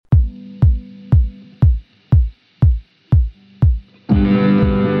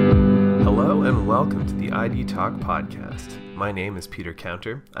welcome to the ID Talk podcast. My name is Peter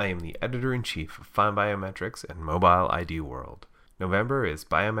Counter. I am the editor-in-chief of Find Biometrics and Mobile ID World. November is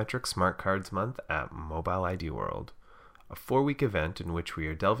Biometric Smart Cards Month at Mobile ID World, a 4-week event in which we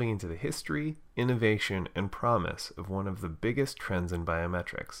are delving into the history, innovation, and promise of one of the biggest trends in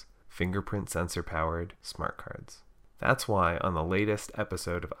biometrics, fingerprint sensor-powered smart cards. That's why on the latest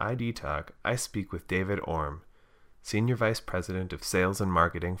episode of ID Talk, I speak with David Orm, Senior Vice President of Sales and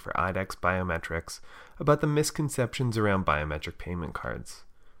Marketing for IDEX Biometrics, about the misconceptions around biometric payment cards.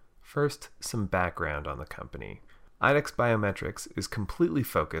 First, some background on the company. IDEX Biometrics is completely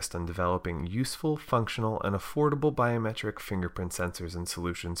focused on developing useful, functional, and affordable biometric fingerprint sensors and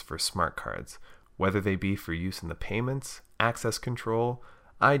solutions for smart cards, whether they be for use in the payments, access control,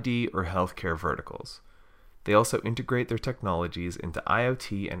 ID, or healthcare verticals. They also integrate their technologies into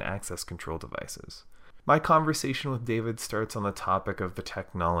IoT and access control devices. My conversation with David starts on the topic of the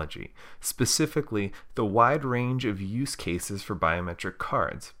technology, specifically the wide range of use cases for biometric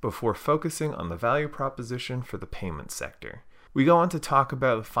cards, before focusing on the value proposition for the payment sector. We go on to talk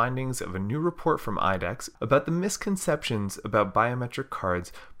about the findings of a new report from IDEX about the misconceptions about biometric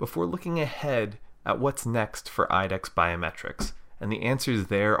cards before looking ahead at what's next for IDEX Biometrics, and the answers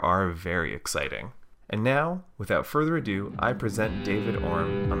there are very exciting. And now, without further ado, I present David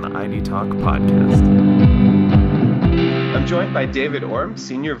Orm on the ID Talk podcast. I'm joined by David Orm,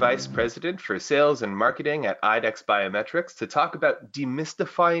 Senior Vice President for Sales and Marketing at IDEX Biometrics, to talk about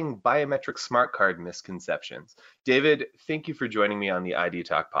demystifying biometric smart card misconceptions. David, thank you for joining me on the ID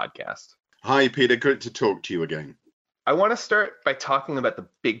Talk podcast. Hi, Peter. Good to talk to you again. I want to start by talking about the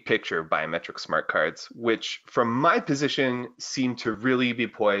big picture of biometric smart cards, which from my position seem to really be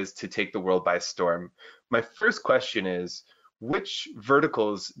poised to take the world by storm. My first question is, which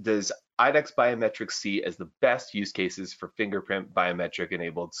verticals does IDEX Biometrics see as the best use cases for fingerprint biometric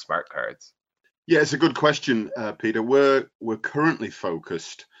enabled smart cards? Yeah, it's a good question, Peter. We're currently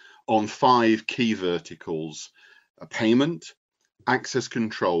focused on 5 key verticals: payment, access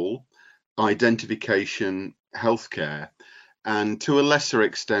control, identification, healthcare, and to a lesser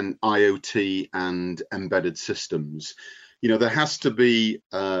extent, IoT and embedded systems. You know, there has to be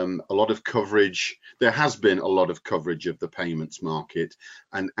a lot of coverage. There has been a lot of coverage of the payments market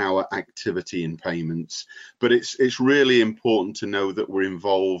and our activity in payments, but it's really important to know that we're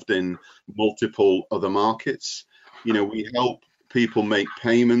involved in multiple other markets. You know, we help people make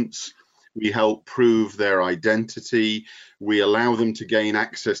payments. We help prove their identity. We allow them to gain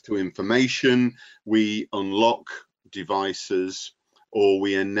access to information. We unlock devices, or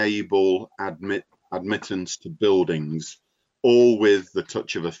we enable admittance to buildings, all with the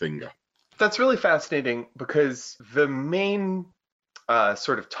touch of a finger. That's really fascinating, because the main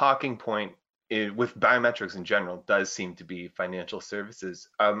sort of talking point with biometrics in general does seem to be financial services.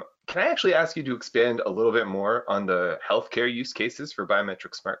 Can I actually ask you to expand a little bit more on the healthcare use cases for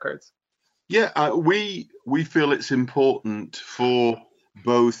biometric smart cards? Yeah, we feel it's important for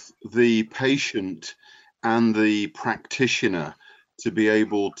both the patient and the practitioner to be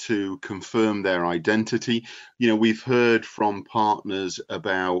able to confirm their identity. You know, we've heard from partners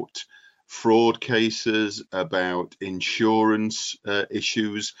about fraud cases, about insurance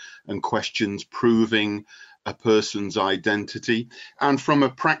issues and questions proving a person's identity. And from a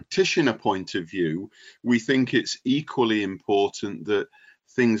practitioner point of view, we think it's equally important that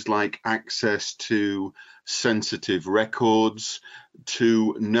things like access to sensitive records,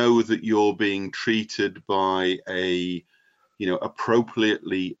 to know that you're being treated by a,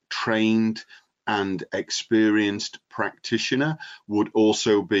 appropriately trained and experienced practitioner would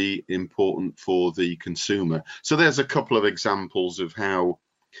also be important for the consumer. So there's a couple of examples of how,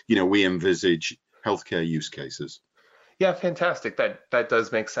 we envisage healthcare use cases. Yeah, fantastic. That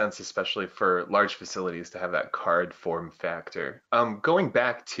does make sense, especially for large facilities to have that card form factor. Going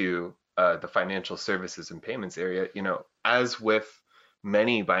back to the financial services and payments area, as with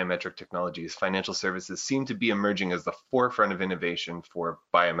many biometric technologies, financial services seem to be emerging as the forefront of innovation for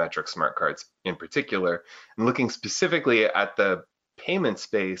biometric smart cards in particular. And looking specifically at the payment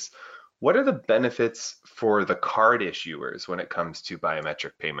space, what are the benefits for the card issuers when it comes to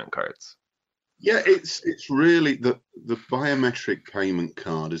biometric payment cards? Yeah, it's really the biometric payment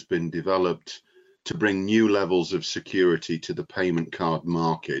card has been developed to bring new levels of security to the payment card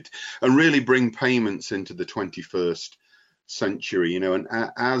market and really bring payments into the 21st century. And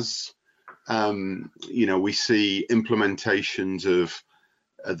as we see implementations of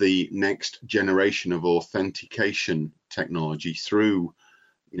the next generation of authentication technology through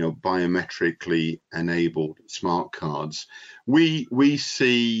biometrically enabled smart cards, we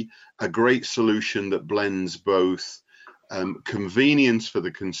see a great solution that blends both convenience for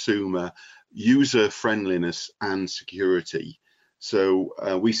the consumer user friendliness and security. So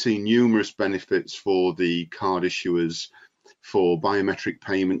we see numerous benefits for the card issuers for biometric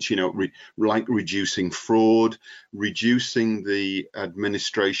payments, like reducing fraud, reducing the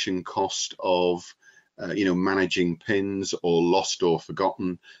administration cost of managing pins or lost or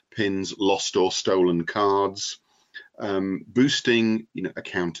forgotten pins, lost or stolen cards, boosting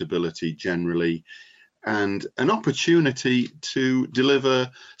accountability generally, and an opportunity to deliver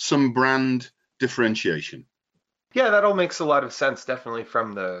some brand differentiation. Yeah, that all makes a lot of sense, definitely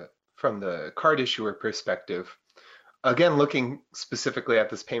from the card issuer perspective. Again, looking specifically at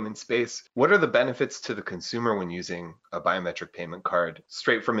this payment space, what are the benefits to the consumer when using a biometric payment card,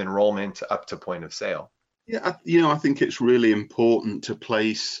 straight from enrollment up to point of sale? Yeah, I think it's really important to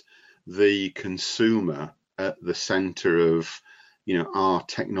place the consumer at the center of, our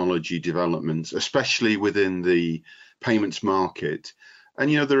technology developments, especially within the payments market.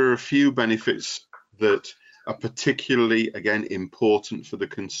 And, there are a few benefits that are particularly, again, important for the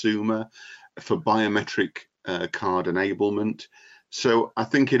consumer for biometric card enablement. So I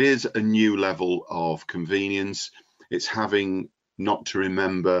think it is a new level of convenience. It's having not to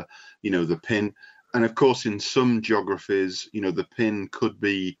remember, the PIN. And of course, in some geographies, the PIN could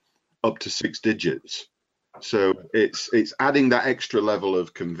be up to 6 digits. So it's adding that extra level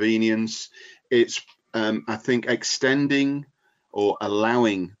of convenience. It's, I think, extending or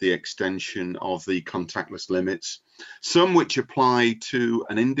allowing the extension of the contactless limits, some which apply to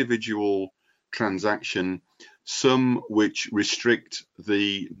an individual transaction, some which restrict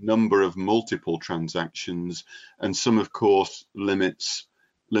the number of multiple transactions, and some, of course, limits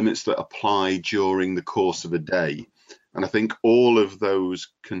that apply during the course of a day. And I think all of those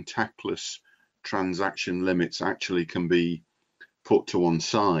contactless transaction limits actually can be put to one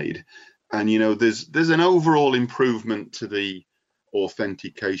side. And there's an overall improvement to the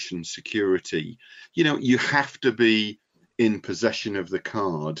authentication security. You have to be in possession of the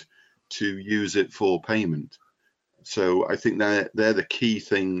card to use it for payment. So I think they're the key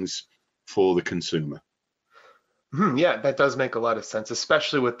things for the consumer. Yeah, that does make a lot of sense,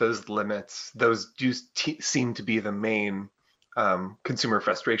 especially with those limits. Those do seem to be the main consumer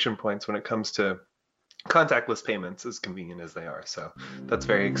frustration points when it comes to contactless payments, as convenient as they are. So that's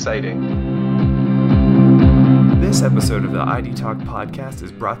very exciting. This episode of the ID Talk podcast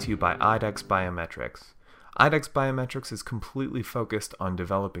is brought to you by IDEX Biometrics. IDEX Biometrics is completely focused on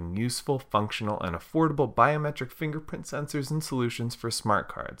developing useful, functional, and affordable biometric fingerprint sensors and solutions for smart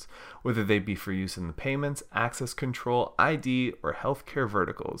cards, whether they be for use in the payments, access control, ID, or healthcare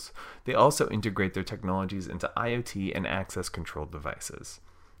verticals. They also integrate their technologies into IoT and access control devices.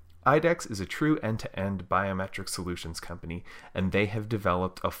 IDEX is a true end-to-end biometric solutions company, and they have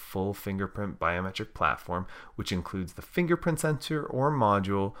developed a full fingerprint biometric platform, which includes the fingerprint sensor or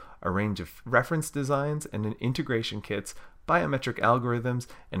module, a range of reference designs and an integration kits, biometric algorithms,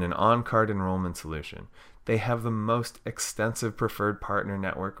 and an on-card enrollment solution. They have the most extensive preferred partner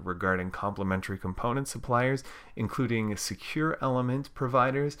network regarding complementary component suppliers, including secure element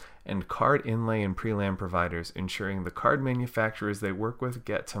providers and card inlay and prelam providers, ensuring the card manufacturers they work with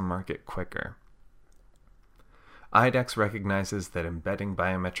get to market quicker. IDEX recognizes that embedding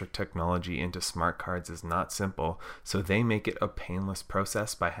biometric technology into smart cards is not simple, so they make it a painless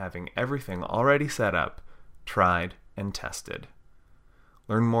process by having everything already set up, tried, and tested.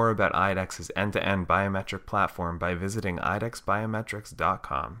 Learn more about IDEX's end-to-end biometric platform by visiting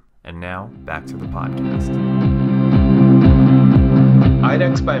idexbiometrics.com. And now, back to the podcast.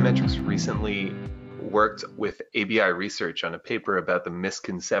 IDEX Biometrics recently worked with ABI Research on a paper about the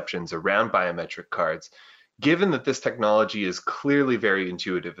misconceptions around biometric cards. Given that this technology is clearly very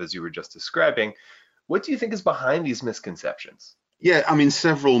intuitive, as you were just describing, what do you think is behind these misconceptions? Yeah, I mean,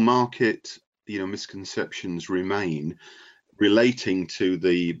 several market misconceptions remain relating to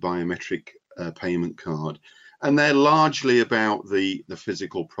the biometric payment card, and they're largely about the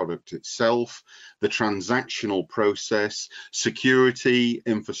physical product itself, the transactional process, security,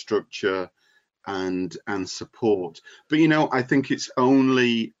 infrastructure, and support. But I think it's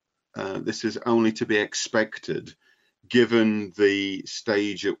only this is only to be expected, given the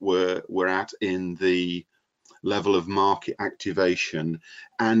stage that we're at in the level of market activation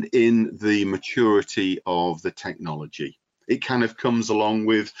and in the maturity of the technology. It kind of comes along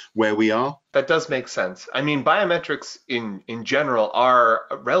with where we are. That does make sense. I mean, biometrics in general are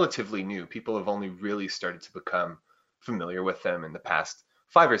relatively new. People have only really started to become familiar with them in the past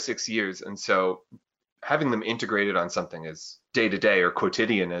 5 or 6 years. And so having them integrated on something as day-to-day or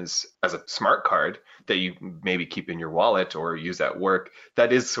quotidian as a smart card that you maybe keep in your wallet or use at work,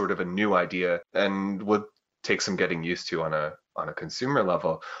 that is sort of a new idea and would take some getting used to on on a consumer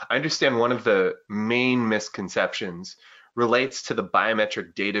level. I understand one of the main misconceptions relates to the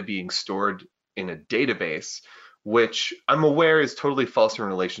biometric data being stored in a database, which I'm aware is totally false in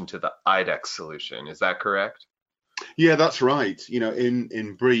relation to the IDEX solution. Is that correct? Yeah, that's right.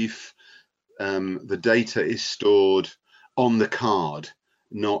 In brief, the data is stored on the card,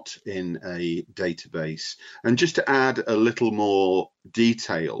 not in a database. And just to add a little more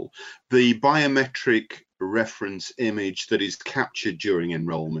detail, the biometric reference image that is captured during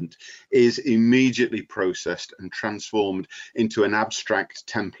enrollment is immediately processed and transformed into an abstract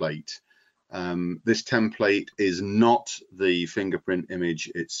template. This template is not the fingerprint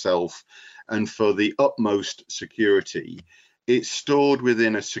image itself, and for the utmost security, it's stored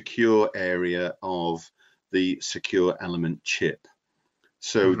within a secure area of the secure element chip.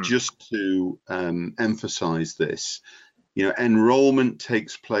 So Mm-hmm. just to emphasize this, enrollment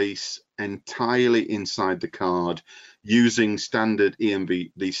takes place entirely inside the card using the standard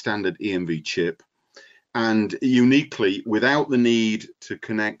EMV chip, and uniquely without the need to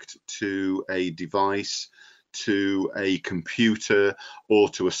connect to a device, to a computer, or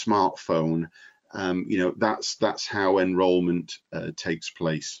to a smartphone. That's how enrollment takes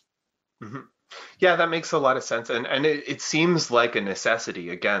place. Mm-hmm. Yeah, that makes a lot of sense. And it seems like a necessity.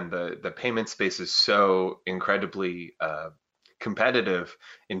 Again, the payment space is so incredibly competitive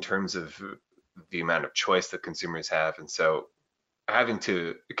in terms of the amount of choice that consumers have. And so having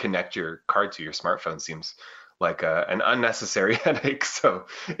to connect your card to your smartphone seems like an unnecessary headache. So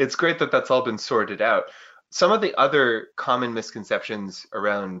it's great that that's all been sorted out. Some of the other common misconceptions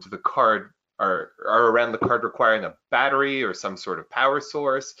around the card are around the card requiring a battery or some sort of power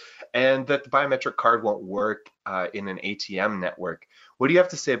source, and that the biometric card won't work in an ATM network. What do you have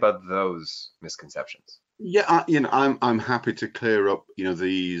to say about those misconceptions? Yeah, I'm happy to clear up,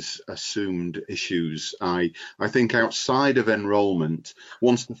 these assumed issues. I think outside of enrollment,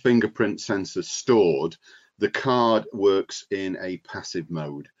 once the fingerprint sensor's stored, the card works in a passive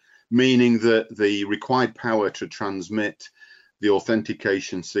mode, meaning that the required power to transmit the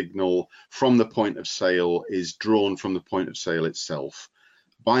authentication signal from the point of sale is drawn from the point of sale itself.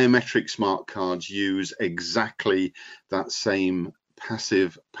 Biometric smart cards use exactly that same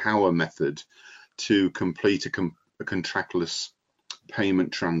passive power method to complete a contractless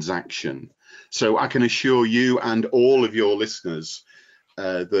payment transaction. So I can assure you and all of your listeners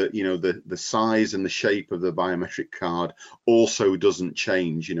that the size and the shape of the biometric card also doesn't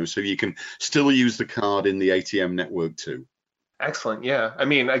change. So you can still use the card in the ATM network too. Excellent. Yeah. I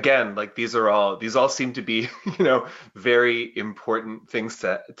mean, again, like these all seem to be, very important things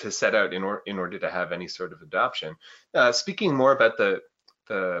to set out in order to have any sort of adoption. Speaking more about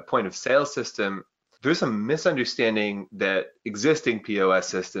the point of sale system, there's a misunderstanding that existing POS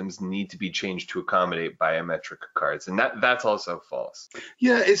systems need to be changed to accommodate biometric cards, and that's also false.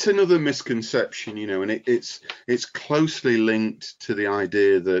 Yeah, it's another misconception, and it's closely linked to the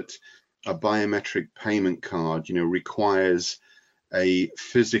idea that a biometric payment card, requires a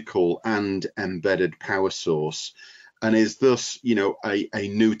physical and embedded power source and is thus, a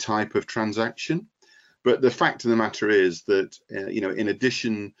new type of transaction. But the fact of the matter is that, in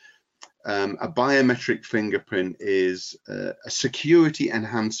addition, a biometric fingerprint is a security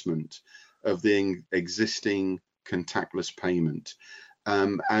enhancement of the existing contactless payment.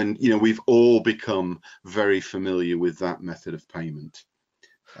 And, we've all become very familiar with that method of payment.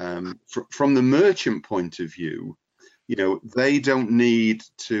 From the merchant point of view, they don't need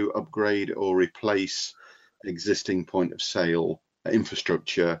to upgrade or replace existing point of sale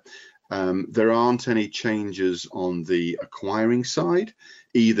infrastructure. There aren't any changes on the acquiring side,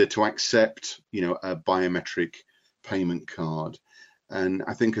 either to accept, a biometric payment card. And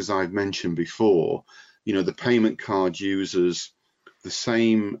I think, as I've mentioned before, the payment card uses the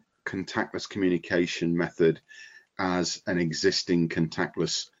same contactless communication method as an existing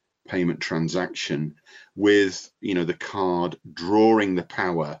contactless payment transaction, with the card drawing the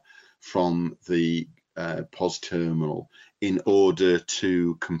power from the POS terminal in order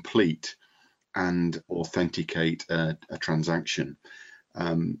to complete and authenticate a transaction.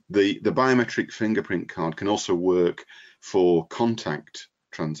 The biometric fingerprint card can also work for contact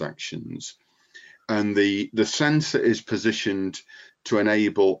transactions, and the sensor is positioned to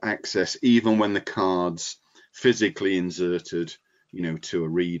enable access even when the card's physically inserted to a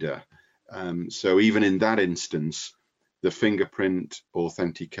reader. So even in that instance, the fingerprint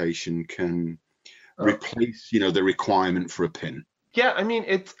authentication can replace, the requirement for a PIN. Yeah, I mean,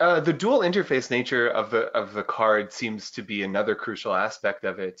 it's the dual interface nature of the card seems to be another crucial aspect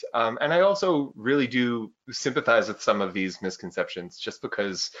of it. And I also really do sympathize with some of these misconceptions, just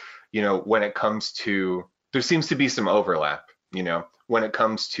because, when it comes to, there seems to be some overlap. when it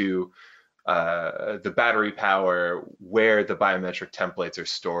comes to the battery power, where the biometric templates are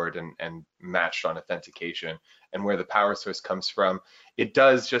stored and matched on authentication, and where the power source comes from, it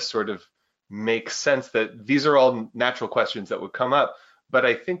does just sort of make sense that these are all natural questions that would come up. But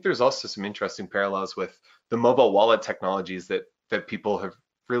I think there's also some interesting parallels with the mobile wallet technologies that people have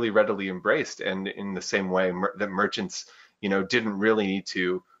really readily embraced, and in the same way that merchants, didn't really need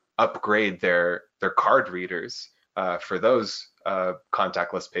to upgrade their card readers for those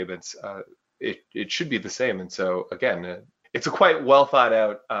contactless payments. It should be the same. And so again, it's a quite well thought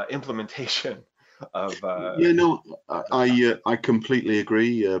out implementation of. Yeah, no, I completely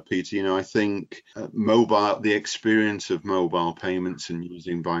agree, Peter. I think the experience of mobile payments and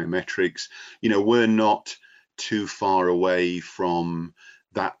using biometrics, we're not too far away from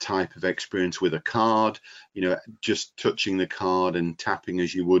that type of experience with a card, just touching the card and tapping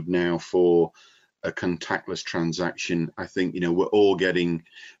as you would now for a contactless transaction. I think, we're all getting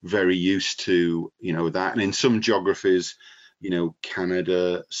very used to, that. And in some geographies,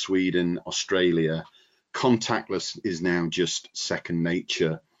 Canada, Sweden, Australia, contactless is now just second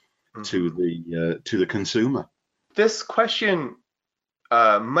nature to the consumer. This question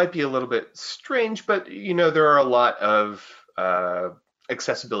might be a little bit strange, but there are a lot of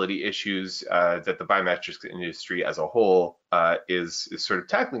accessibility issues that the biometrics industry as a whole is sort of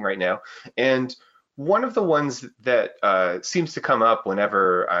tackling right now. And one of the ones that seems to come up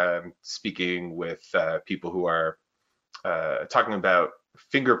whenever I'm speaking with people who are talking about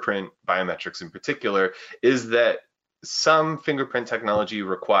fingerprint biometrics in particular is that some fingerprint technology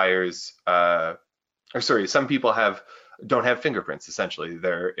requires, some people don't have fingerprints. Essentially,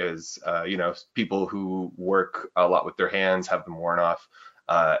 there is, people who work a lot with their hands have them worn off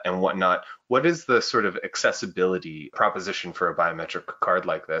and whatnot. What is the sort of accessibility proposition for a biometric card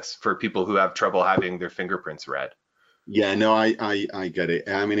like this for people who have trouble having their fingerprints read? Yeah, no, I get it.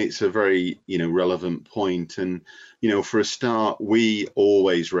 I mean, it's a very, relevant point. And, for a start, we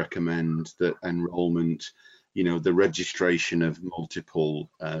always recommend that enrollment, the registration of multiple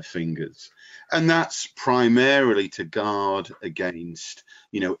fingers. And that's primarily to guard against,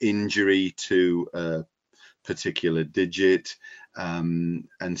 injury to a particular digit. And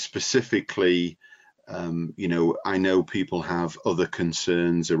specifically, I know people have other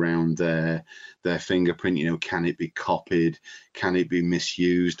concerns around their fingerprint. Can it be copied? Can it be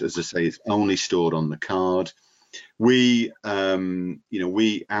misused? As I say, it's only stored on the card.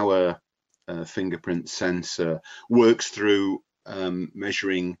 Our fingerprint sensor works through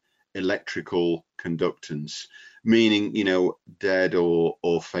measuring electrical conductance, meaning dead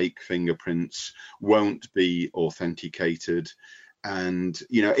or fake fingerprints won't be authenticated. And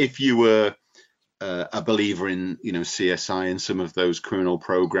if you were a believer in CSI and some of those criminal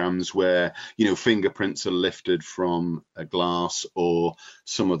programs where fingerprints are lifted from a glass or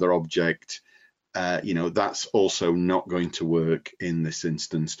some other object, that's also not going to work in this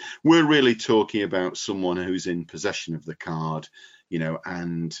instance. We're really talking about someone who's in possession of the card,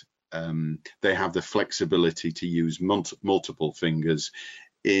 and they have the flexibility to use multiple fingers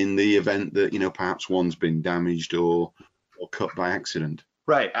in the event that perhaps one's been damaged or cut by accident.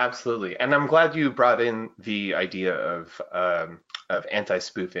 Right, absolutely. And I'm glad you brought in the idea of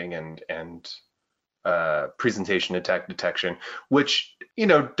anti-spoofing and presentation attack detection, which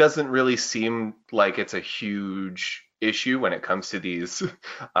doesn't really seem like it's a huge issue when it comes to these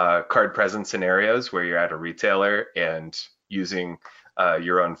card present scenarios where you're at a retailer and using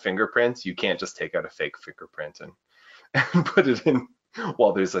your own fingerprints. You can't just take out a fake fingerprint and put it in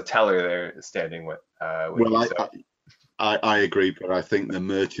while there's a teller there standing with you. So. I agree, but I think the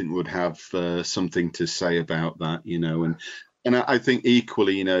merchant would have something to say about that, and I think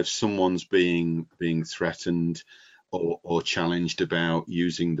equally, if someone's being threatened or challenged about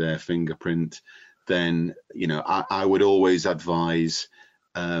using their fingerprint, then I would always advise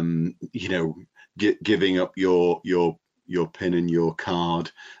giving up your PIN and your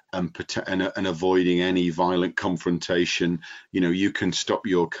card and avoiding any violent confrontation. You can stop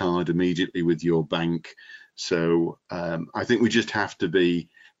your card immediately with your bank. So I think we just have to be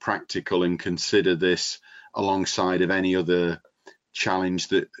practical and consider this alongside of any other challenge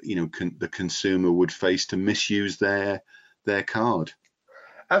that the consumer would face to misuse their card.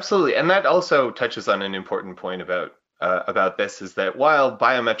 Absolutely, and that also touches on an important point about this, is that while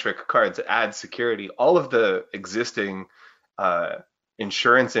biometric cards add security, all of the existing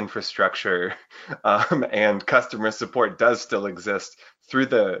insurance infrastructure and customer support does still exist through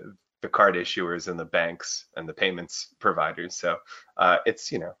the card issuers and the banks and the payments providers. So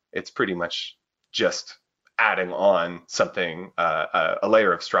it's pretty much just adding on something, a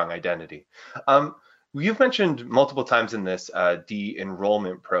layer of strong identity. You've mentioned multiple times in this the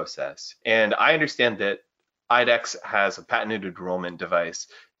enrollment process, and I understand that IDEX has a patented enrollment device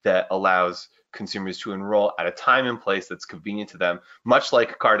that allows consumers to enroll at a time and place that's convenient to them, much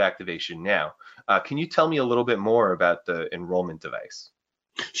like card activation now. Can you tell me a little bit more about the enrollment device?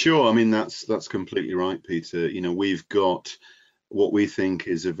 Sure. I mean, that's completely right, Peter. We've got what we think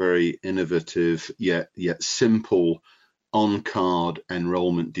is a very innovative yet simple on-card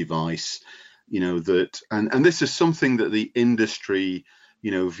enrollment device. And this is something that the industry,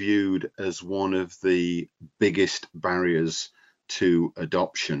 viewed as one of the biggest barriers to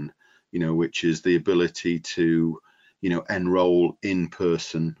adoption, which is the ability to, enroll in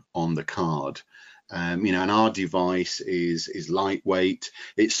person on the card. And our device is lightweight.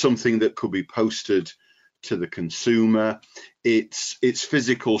 It's something that could be posted to the consumer. Its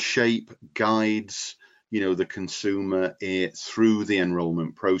physical shape guides, the consumer through the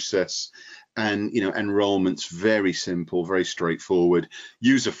enrollment process. And enrollment's very simple, very straightforward,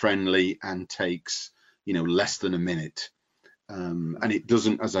 user friendly, and takes less than a minute. And it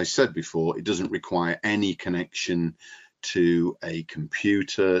doesn't, as I said before, it doesn't require any connection to a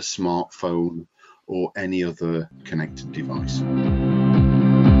computer, smartphone, or any other connected device.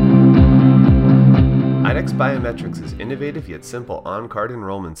 IDEX Biometrics' innovative yet simple on-card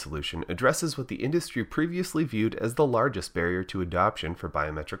enrollment solution addresses what the industry previously viewed as the largest barrier to adoption for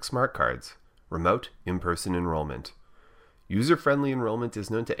biometric smart cards: remote, in-person enrollment. User-friendly enrollment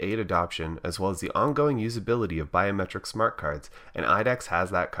is known to aid adoption as well as the ongoing usability of biometric smart cards, and IDEX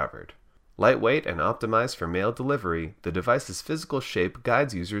has that covered. Lightweight and optimized for mail delivery, the device's physical shape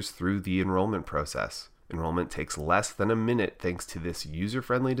guides users through the enrollment process. Enrollment takes less than a minute thanks to this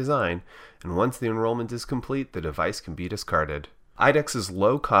user-friendly design, and once the enrollment is complete, the device can be discarded. IDEX's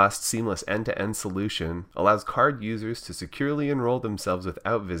low-cost, seamless end-to-end solution allows card users to securely enroll themselves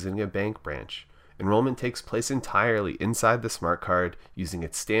without visiting a bank branch. Enrollment takes place entirely inside the smart card using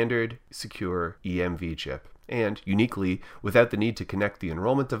its standard, secure EMV chip, and, uniquely, without the need to connect the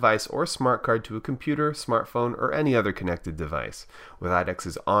enrollment device or smart card to a computer, smartphone, or any other connected device. With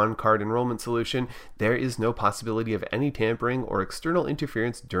IDEX's on-card enrollment solution, there is no possibility of any tampering or external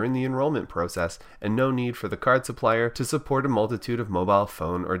interference during the enrollment process, and no need for the card supplier to support a multitude of mobile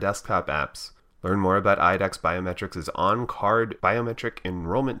phone or desktop apps. Learn more about IDEX Biometrics' on-card biometric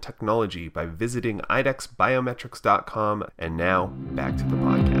enrollment technology by visiting idexbiometrics.com. And now, back to the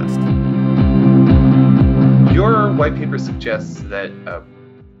podcast. Your white paper suggests that a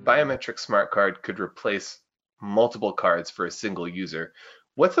biometric smart card could replace multiple cards for a single user.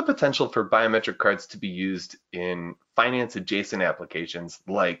 What's the potential for biometric cards to be used in finance-adjacent applications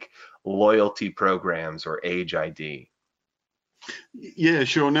like loyalty programs or Age ID? Yeah,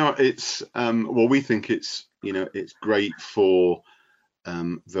 sure. No, it's well, we think it's it's great for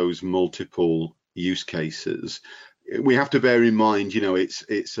those multiple use cases. We have to bear in mind,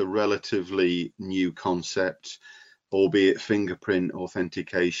 it's a relatively new concept, albeit fingerprint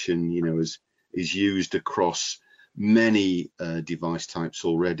authentication, is used across many device types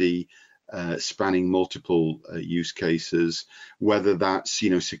already, spanning multiple use cases, whether that's,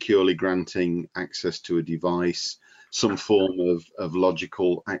 securely granting access to a device, some form of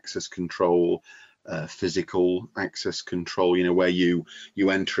logical access control, physical access control, where you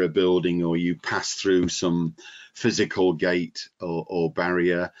enter a building or you pass through some physical gate or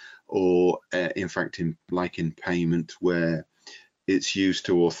barrier, or in fact, in payment, where it's used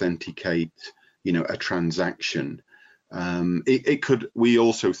to authenticate, a transaction. We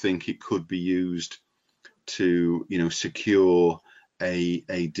also think it could be used to, secure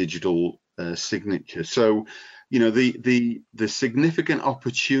a digital signature. So, the significant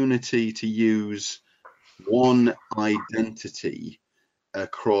opportunity to use one identity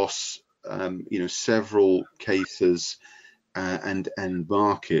across several cases and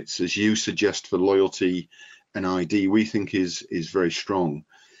markets, as you suggest for loyalty and ID, we think is very strong.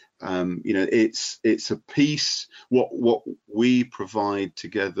 It's a piece. What we provide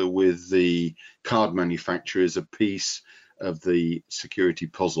together with the card manufacturer is a piece of the security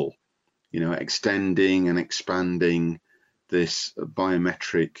puzzle. Extending and expanding this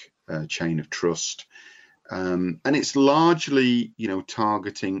biometric chain of trust. And it's largely,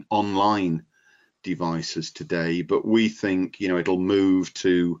 targeting online devices today, but we think, it'll move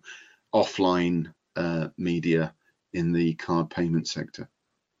to offline media in the card payment sector.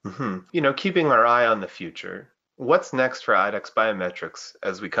 Mm-hmm. Keeping our eye on the future, what's next for IDEX Biometrics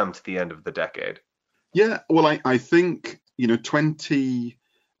as we come to the end of the decade? Yeah, well, I think,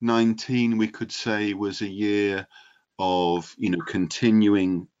 2019 we could say was a year of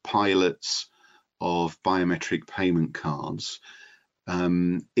continuing pilots of biometric payment cards.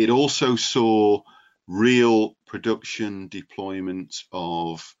 It also saw real production deployments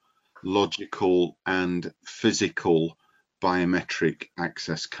of logical and physical biometric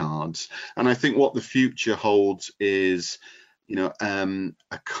access cards. And I think what the future holds is,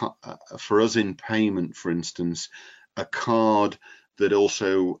 for us in payment, for instance, a card that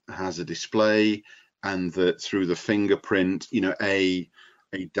also has a display, and that through the fingerprint, a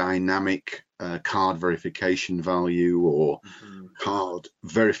dynamic card verification value or card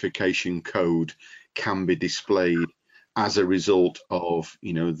verification code can be displayed as a result of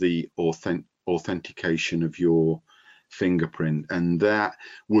the authentication of your fingerprint, and that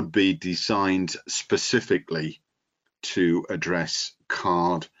would be designed specifically to address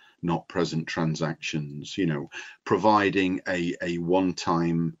card not present transactions, providing a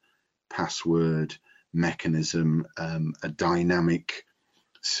one-time password mechanism, a dynamic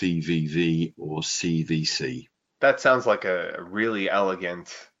CVV or CVC. That sounds like a really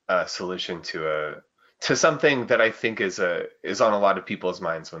elegant solution to something that I think is on a lot of people's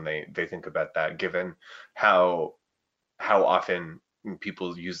minds when they think about that, given how often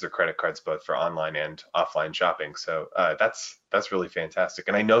people use their credit cards both for online and offline shopping. So that's really fantastic.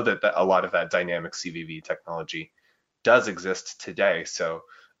 And I know that a lot of that dynamic CVV technology does exist today. So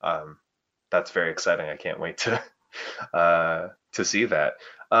that's very exciting. I can't wait to see that.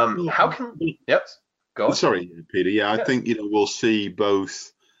 Yep. Go on. Sorry, Peter. Yeah, I think we'll see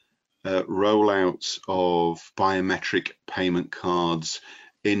both rollouts of biometric payment cards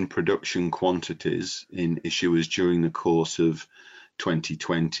in production quantities in issuers during the course of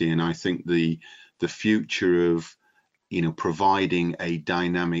 2020, and I think the future of providing a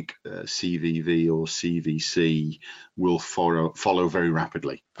dynamic CVV or CVC will follow very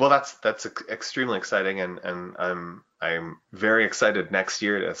rapidly. Well, that's extremely exciting, and I'm very excited next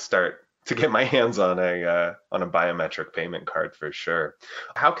year to get my hands on a biometric payment card for sure.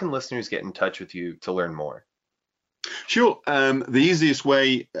 How can listeners get in touch with you to learn more? Sure. The easiest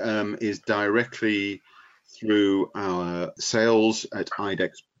way is directly through our sales at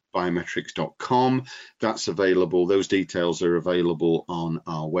idexbiometrics.com. That's available. Those details are available on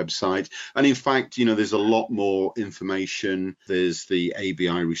our website. And in fact, there's a lot more information. There's the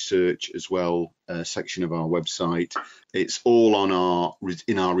ABI research as well section of our website. It's all in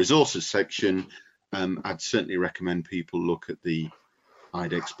our resources section. I'd certainly recommend people look at the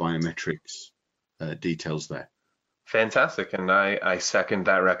IDEX Biometrics details there. Fantastic, and I second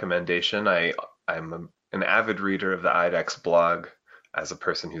that recommendation. I'm an avid reader of the IDEX blog as a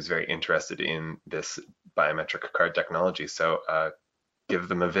person who's very interested in this biometric card technology. So give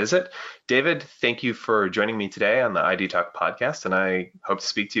them a visit. David, thank you for joining me today on the ID Talk podcast, and I hope to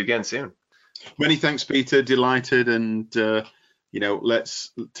speak to you again soon. Many thanks, Peter. Delighted, and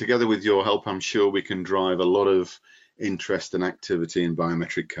let's, together with your help, I'm sure we can drive a lot of interest and activity in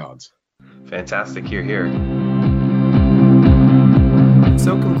biometric cards. Fantastic. Hear, hear.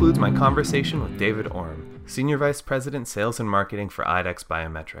 So concludes my conversation with David Orm, Senior Vice President, Sales and Marketing for IDEX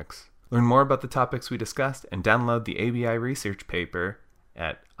Biometrics. Learn more about the topics we discussed and download the ABI research paper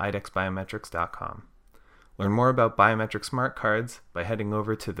at idexbiometrics.com. Learn more about biometric smart cards by heading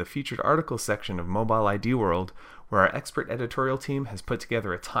over to the featured articles section of Mobile ID World, where our expert editorial team has put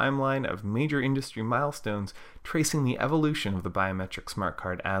together a timeline of major industry milestones tracing the evolution of the biometric smart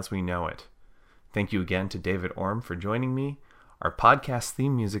card as we know it. Thank you again to David Orm for joining me. Our podcast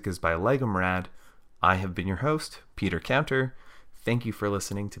theme music is by Legomrad. I have been your host, Peter Counter. Thank you for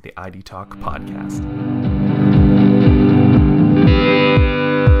listening to the ID Talk podcast.